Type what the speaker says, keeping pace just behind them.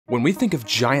When we think of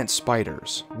giant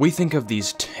spiders, we think of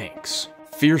these tanks.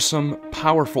 Fearsome,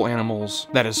 powerful animals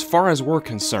that, as far as we're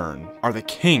concerned, are the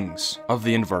kings of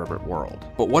the invertebrate world.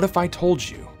 But what if I told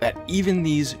you that even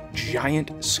these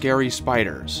giant, scary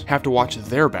spiders have to watch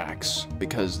their backs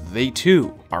because they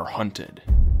too are hunted?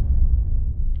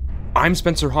 I'm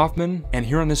Spencer Hoffman, and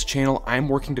here on this channel, I'm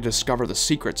working to discover the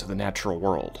secrets of the natural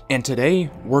world. And today,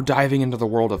 we're diving into the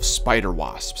world of spider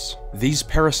wasps. These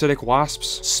parasitic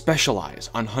wasps specialize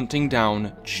on hunting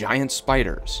down giant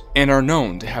spiders and are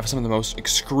known to have some of the most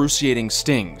excruciating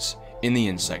stings in the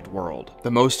insect world.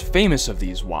 The most famous of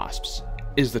these wasps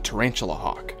is the Tarantula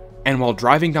Hawk. And while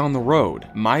driving down the road,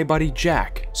 my buddy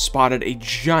Jack spotted a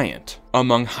giant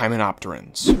among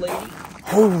hymenopterans.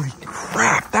 Holy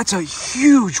crap, that's a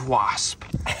huge wasp!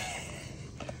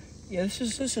 Yeah,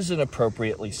 this is an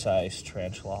appropriately sized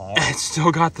tarantula hawk. It's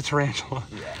still got the tarantula.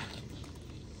 Yeah.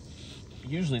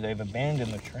 Usually they've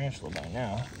abandoned the tarantula by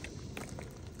now.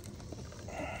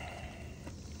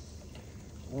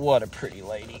 What a pretty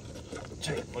lady.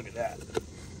 Take a look at that.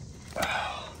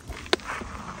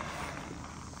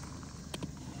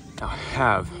 Now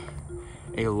have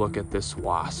a look at this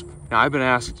wasp. Now I've been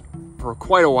asked for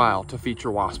quite a while to feature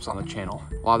wasps on the channel.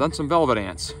 While I've done some velvet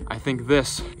ants, I think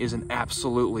this is an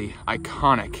absolutely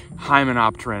iconic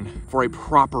hymenopteran for a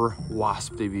proper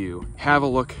wasp debut. Have a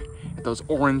look at those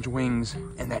orange wings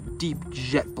and that deep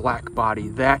jet black body.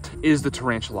 That is the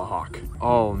Tarantula Hawk.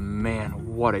 Oh man,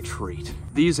 what a treat.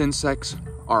 These insects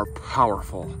are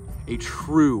powerful, a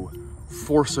true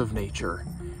force of nature.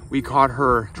 We caught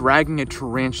her dragging a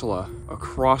tarantula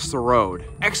across the road.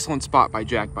 Excellent spot by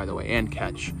Jack, by the way, and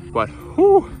catch. But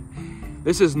whew,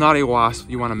 this is not a wasp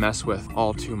you want to mess with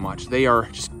all too much. They are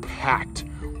just packed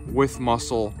with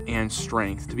muscle and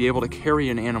strength. To be able to carry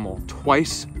an animal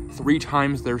twice, 3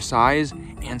 times their size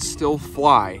and still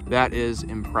fly, that is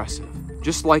impressive.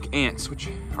 Just like ants, which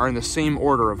are in the same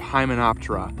order of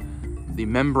Hymenoptera, the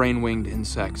membrane-winged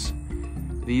insects,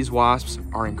 these wasps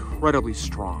are incredibly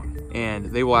strong. And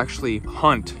they will actually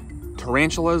hunt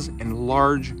tarantulas and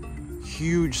large,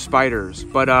 huge spiders.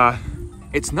 But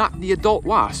it's not the adult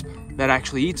wasp that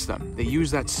actually eats them. They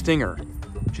use that stinger,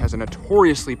 which has a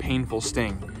notoriously painful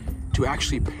sting, to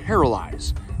actually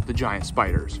paralyze the giant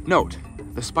spiders. Note,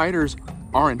 the spiders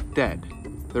aren't dead.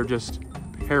 They're just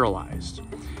paralyzed.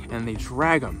 And they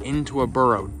drag them into a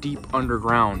burrow deep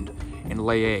underground and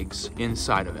lay eggs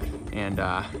inside of it. And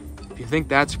if you think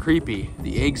that's creepy,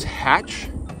 the eggs hatch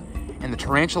and the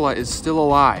tarantula is still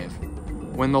alive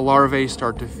when the larvae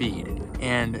start to feed.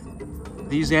 And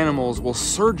these animals will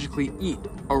surgically eat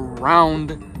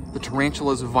around the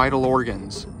tarantula's vital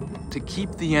organs to keep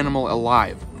the animal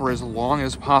alive for as long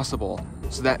as possible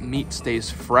so that meat stays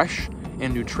fresh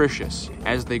and nutritious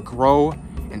as they grow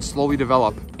and slowly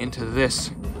develop into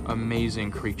this amazing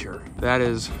creature. That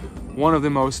is one of the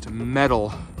most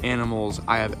metal animals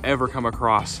I have ever come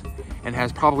across, and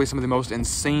has probably some of the most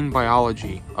insane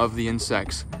biology of the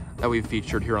insects that we've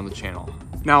featured here on the channel.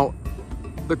 Now,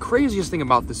 the craziest thing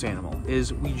about this animal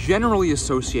is we generally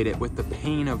associate it with the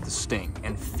pain of the sting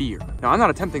and fear. Now, I'm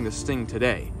not attempting the sting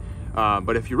today,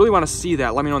 but if you really want to see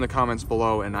that, let me know in the comments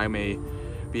below and I may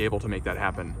be able to make that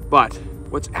happen. But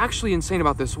what's actually insane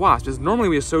about this wasp is normally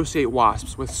we associate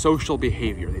wasps with social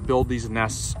behavior. They build these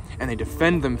nests and they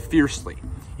defend them fiercely.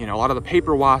 You know, a lot of the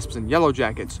paper wasps and yellow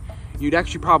jackets you'd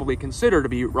actually probably consider to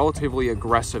be relatively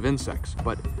aggressive insects,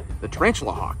 but the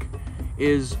Tarantula Hawk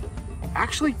is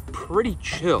actually pretty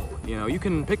chill. You know, you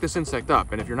can pick this insect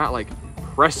up, and if you're not like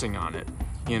pressing on it,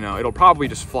 you know, it'll probably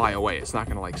just fly away. It's not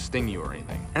gonna like sting you or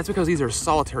anything. And that's because these are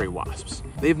solitary wasps.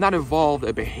 They've not evolved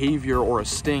a behavior or a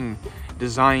sting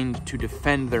designed to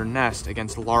defend their nest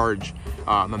against large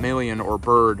mammalian or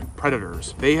bird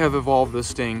predators. They have evolved the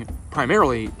sting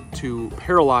primarily to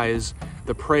paralyze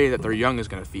the prey that their young is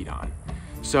going to feed on.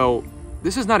 So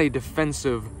this is not a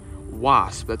defensive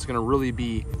wasp that's going to really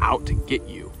be out to get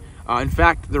you. In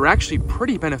fact, they're actually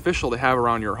pretty beneficial to have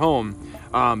around your home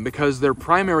because their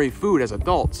primary food as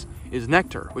adults is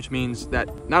nectar, which means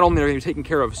that not only are they taking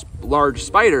care of large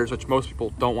spiders, which most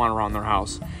people don't want around their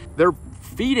house, their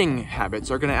feeding habits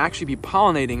are going to actually be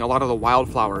pollinating a lot of the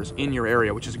wildflowers in your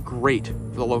area, which is great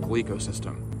for the local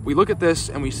ecosystem. We look at this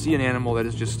and we see an animal that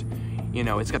is just, you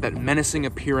know, it's got that menacing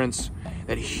appearance,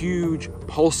 that huge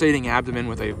pulsating abdomen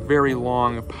with a very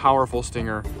long, powerful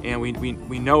stinger. And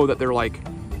we know that they're like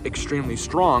extremely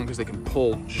strong because they can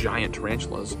pull giant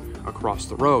tarantulas across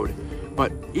the road.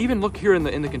 But even look here in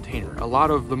the container, a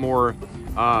lot of the more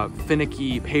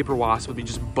finicky paper wasps would be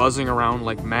just buzzing around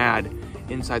like mad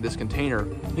inside this container.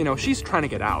 You know, she's trying to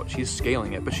get out, she's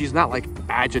scaling it, but she's not like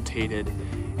agitated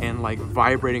and like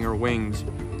vibrating her wings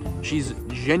She's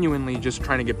genuinely just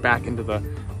trying to get back into the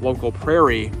local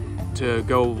prairie to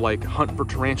go like hunt for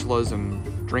tarantulas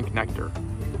and drink nectar.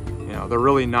 You know, they're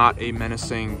really not a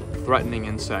menacing, threatening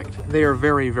insect. They are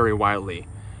very, very widely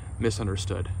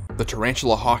misunderstood. The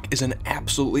tarantula hawk is an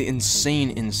absolutely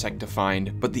insane insect to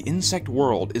find, but the insect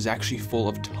world is actually full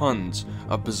of tons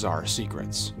of bizarre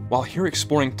secrets. While here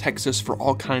exploring Texas for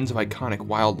all kinds of iconic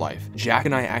wildlife, Jack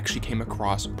and I actually came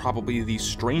across probably the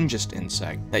strangest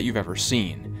insect that you've ever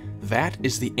seen. That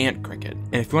is the ant cricket.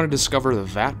 And if you want to discover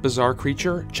that bizarre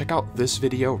creature, check out this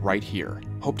video right here.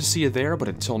 Hope to see you there, but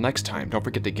until next time, don't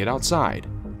forget to get outside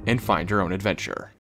and find your own adventure.